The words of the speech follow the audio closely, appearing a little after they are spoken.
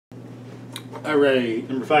Alright,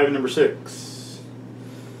 number 5 and number 6.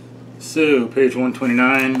 So, page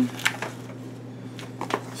 129.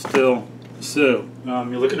 Still. So,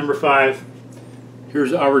 you look at number 5.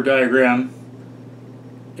 Here's our diagram,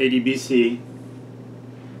 ADBC.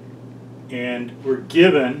 And we're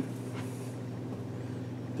given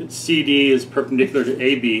that CD is perpendicular to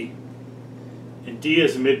AB, and D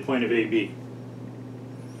is the midpoint of AB.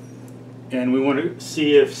 And we want to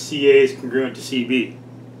see if CA is congruent to CB.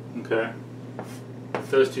 Okay?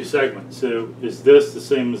 Those two segments. So is this the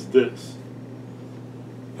same as this?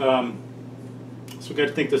 So we've got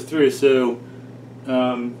to think this through. So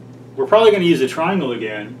we're probably going to use a triangle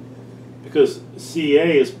again, because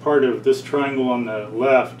CA is part of this triangle on the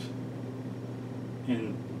left,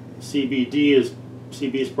 and CB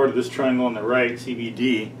is part of this triangle on the right,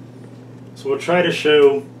 CBD. So we'll try to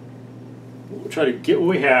get what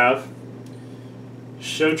we have,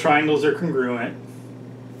 show triangles are congruent,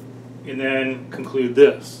 and then conclude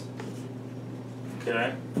this.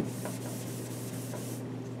 Okay?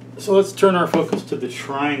 So let's turn our focus to the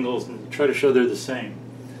triangles and try to show they're the same.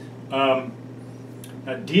 Now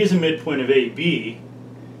D is a midpoint of AB.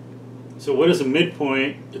 So what is a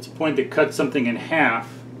midpoint? It's a point that cuts something in half.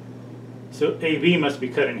 So AB must be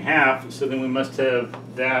cut in half, so then we must have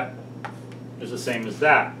that is the same as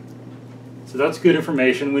that. So that's good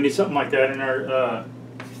information. We need something like that in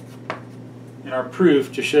our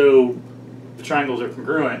proof to show the triangles are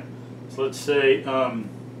congruent. So let's say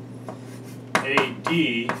AD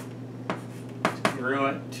is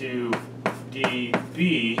congruent to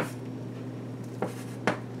DB,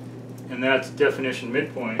 and that's definition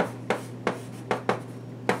midpoint.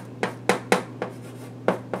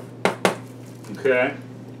 Okay.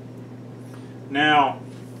 Now,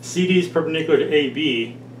 CD is perpendicular to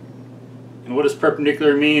AB, and what does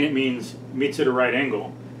perpendicular mean? It means meets at a right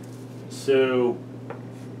angle. So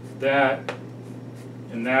that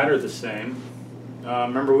and that are the same.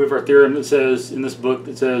 Remember, we have our theorem that says, in this book,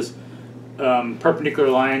 that says perpendicular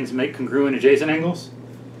lines make congruent adjacent angles.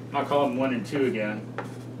 I'll call them 1 and 2 again.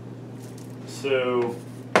 So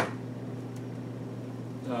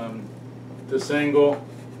this angle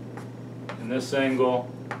and this angle,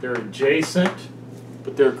 they're adjacent,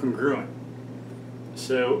 but they're congruent.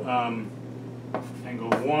 So angle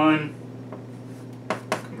 1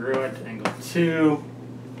 congruent to angle 2.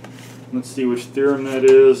 Let's see which theorem that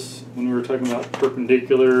is when we were talking about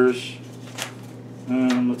perpendiculars.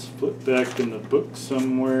 Let's flip back in the book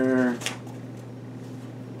somewhere.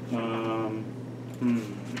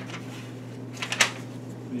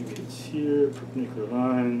 Maybe it's here, perpendicular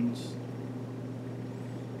lines.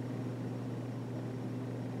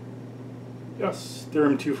 Yes,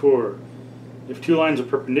 theorem 2.4. If two lines are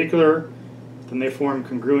perpendicular, then they form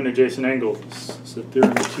congruent adjacent angles. So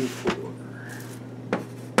theorem 2.4.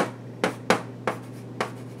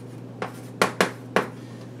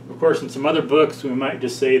 Of course, in some other books, we might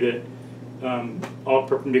just say that all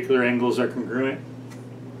perpendicular angles are congruent.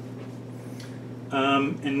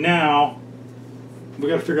 And now, we've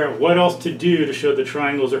got to figure out what else to do to show the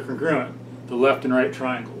triangles are congruent, the left and right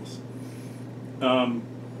triangles.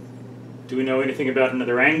 Do we know anything about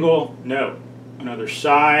another angle? No. Another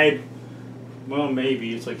side? Well,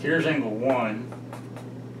 maybe. It's like, here's angle 1,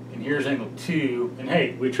 and here's angle 2, and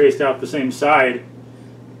hey, we traced out the same side.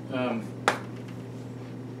 And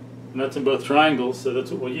that's in both triangles, so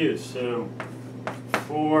that's what we'll use. So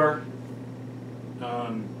for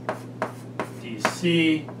DC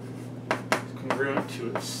is congruent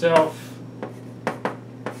to itself,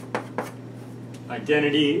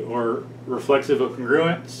 identity or reflexive of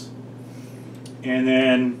congruence. And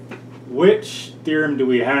then which theorem do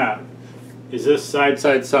we have? Is this side,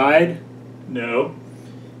 side, side? No.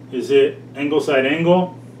 Is it angle, side,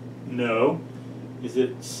 angle? No. Is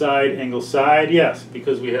it side, angle, side? Yes,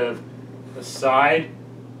 because we have a side,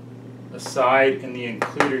 and the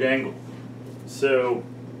included angle. So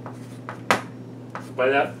by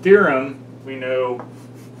that theorem, we know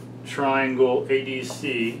triangle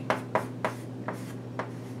ADC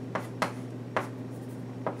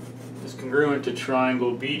is congruent to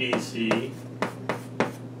triangle BDC,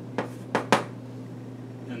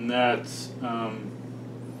 and that's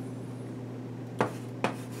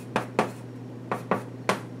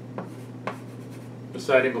the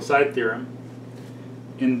side angle side theorem.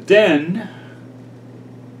 And then,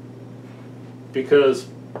 because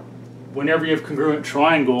whenever you have congruent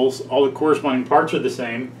triangles, all the corresponding parts are the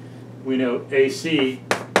same, we know AC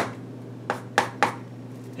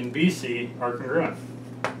and BC are congruent.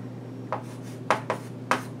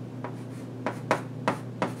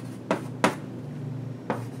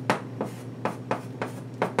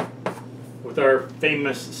 With our our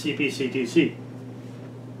famous CPCTC.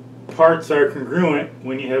 Parts are congruent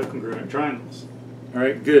when you have congruent triangles. All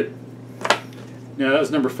right, good. Now that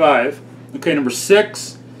was number 5. Okay, number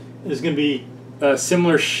 6 is going to be a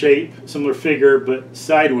similar shape, similar figure, but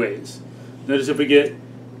sideways. Notice if we get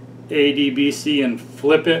ADBC and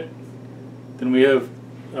flip it, then we have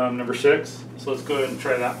number 6. So let's go ahead and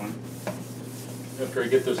try that one. After I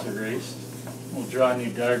get this erased, we'll draw a new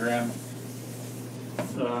diagram.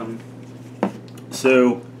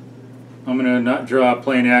 So I'm going to not draw a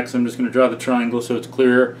plane X, I'm just going to draw the triangle so it's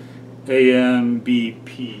clear.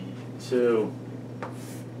 AMBP. So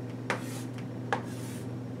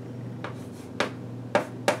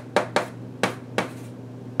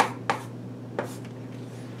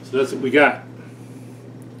that's what we got.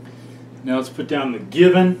 Now let's put down the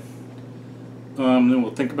given. Then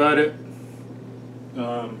we'll think about it.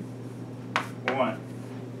 1.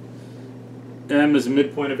 M is the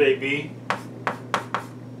midpoint of AB.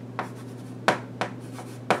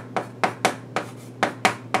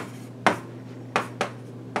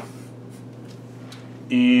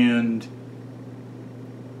 And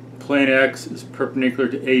plane X is perpendicular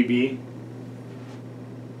to AB.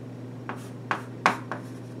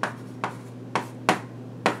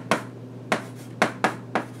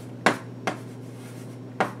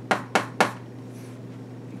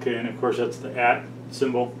 Okay, and of course that's the at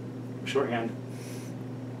symbol, shorthand.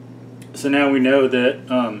 So now we know that,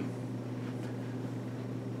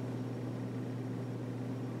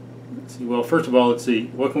 let's see, well, first of all, let's see,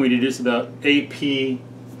 what can we deduce about AP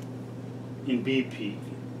and BP?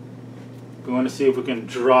 We want to see if we can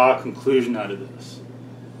draw a conclusion out of this.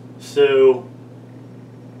 So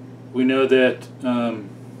we know that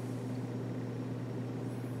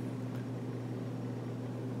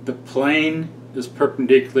the plane is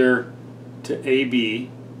perpendicular to AB,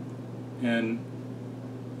 and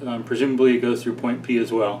presumably it goes through point P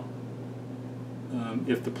as well.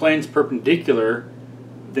 If the plane's perpendicular,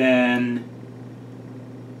 then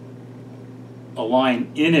a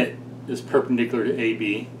line in it is perpendicular to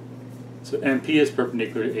AB. So MP is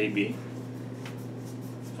perpendicular to AB.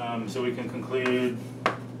 So we can conclude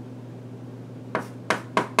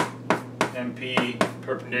MP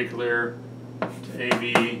perpendicular to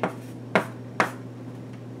AB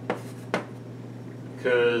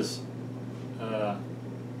because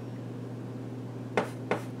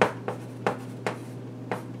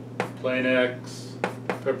plane X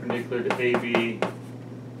perpendicular to AB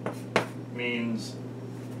means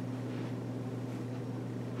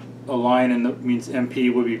a line in the means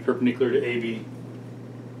MP would be perpendicular to AB.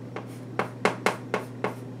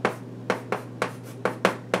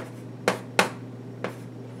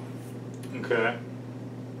 Okay.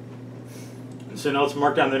 And so now let's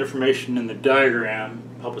mark down that information in the diagram,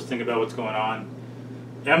 help us think about what's going on.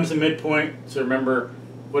 M is the midpoint, so remember,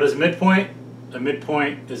 what is a midpoint? A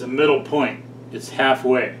midpoint is a middle point. It's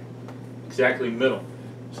halfway, exactly middle.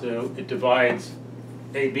 So it divides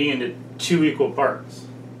AB into 2 equal parts.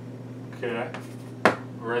 Okay,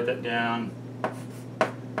 we'll write that down.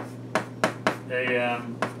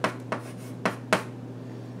 AM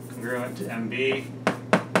congruent to MB.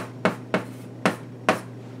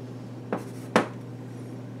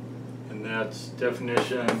 And that's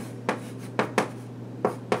definition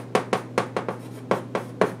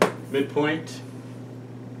midpoint.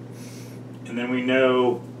 And then we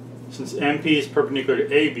know since MP is perpendicular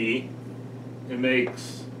to AB, it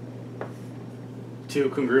makes 2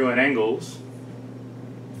 congruent angles.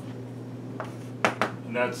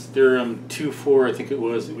 And that's theorem 2-4, I think it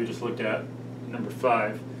was, that we just looked at, number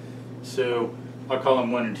 5. So I'll call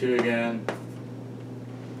them 1 and 2 again.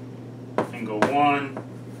 Angle 1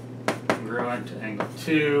 congruent to angle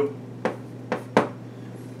 2.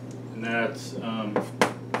 And that's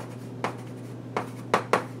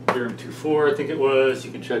theorem 2-4, I think it was.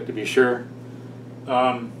 You can check to be sure.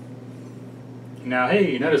 Now,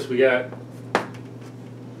 hey, you notice we got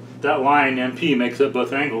that line MP makes up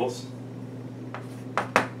both angles.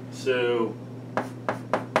 So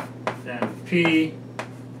MP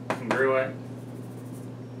congruent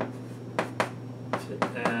to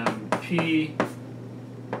MP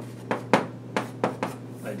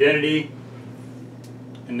identity.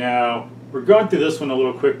 And now we're going through this one a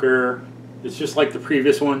little quicker. It's just like the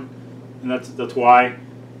previous one, and that's why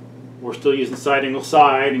we're still using side angle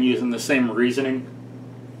side and using the same reasoning.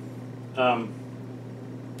 And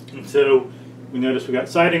so we notice we got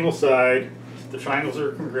side angle side. The triangles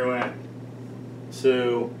are congruent.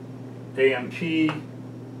 So AMP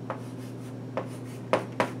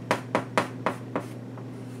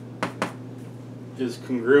is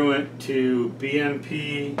congruent to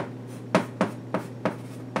BMP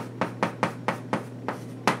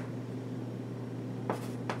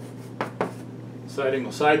side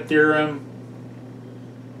angle side theorem,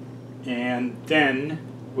 and then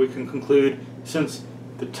we can conclude, since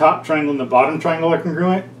the top triangle and the bottom triangle are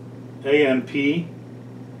congruent, AMP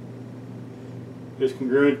is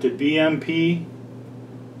congruent to BMP.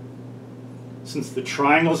 Since the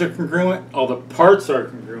triangles are congruent, all the parts are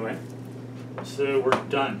congruent. So we're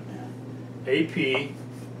done. AP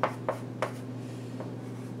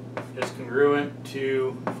is congruent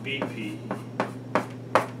to BP.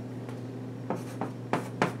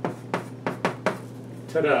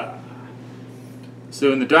 Ta-da!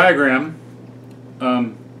 So in the diagram,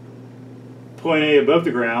 point A above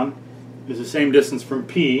the ground is the same distance from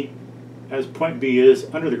P as point B is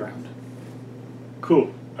under the ground.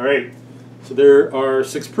 Cool. All right. So there are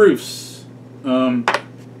 6 proofs.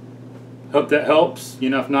 Hope that helps. You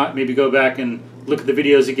know, if not, maybe go back and look at the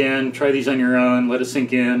videos again. Try these on your own. Let it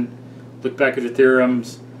sink in. Look back at the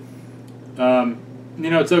theorems. You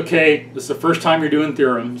know, it's okay. This is the first time you're doing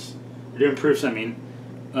theorems. You're doing proofs, I mean.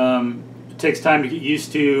 It takes time to get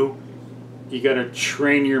used to. You got to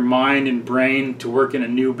train your mind and brain to work in a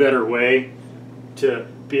new, better way, to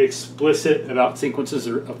be explicit about sequences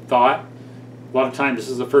of thought. A lot of times this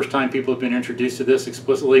is the first time people have been introduced to this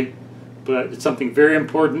explicitly, but it's something very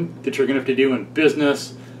important that you're going to have to do in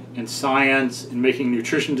business, in science, in making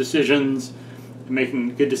nutrition decisions, in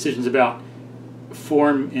making good decisions about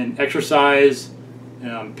form in exercise,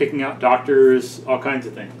 picking out doctors, all kinds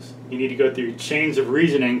of things. You need to go through chains of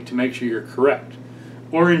reasoning to make sure you're correct,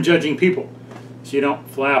 or in judging people, so you don't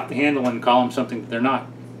fly off the handle and call them something that they're not.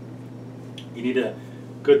 You need to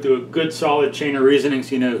go through a good solid chain of reasoning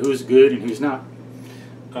so you know who's good and who's not.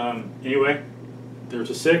 Anyway,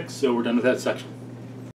 there's a 6, so we're done with that section.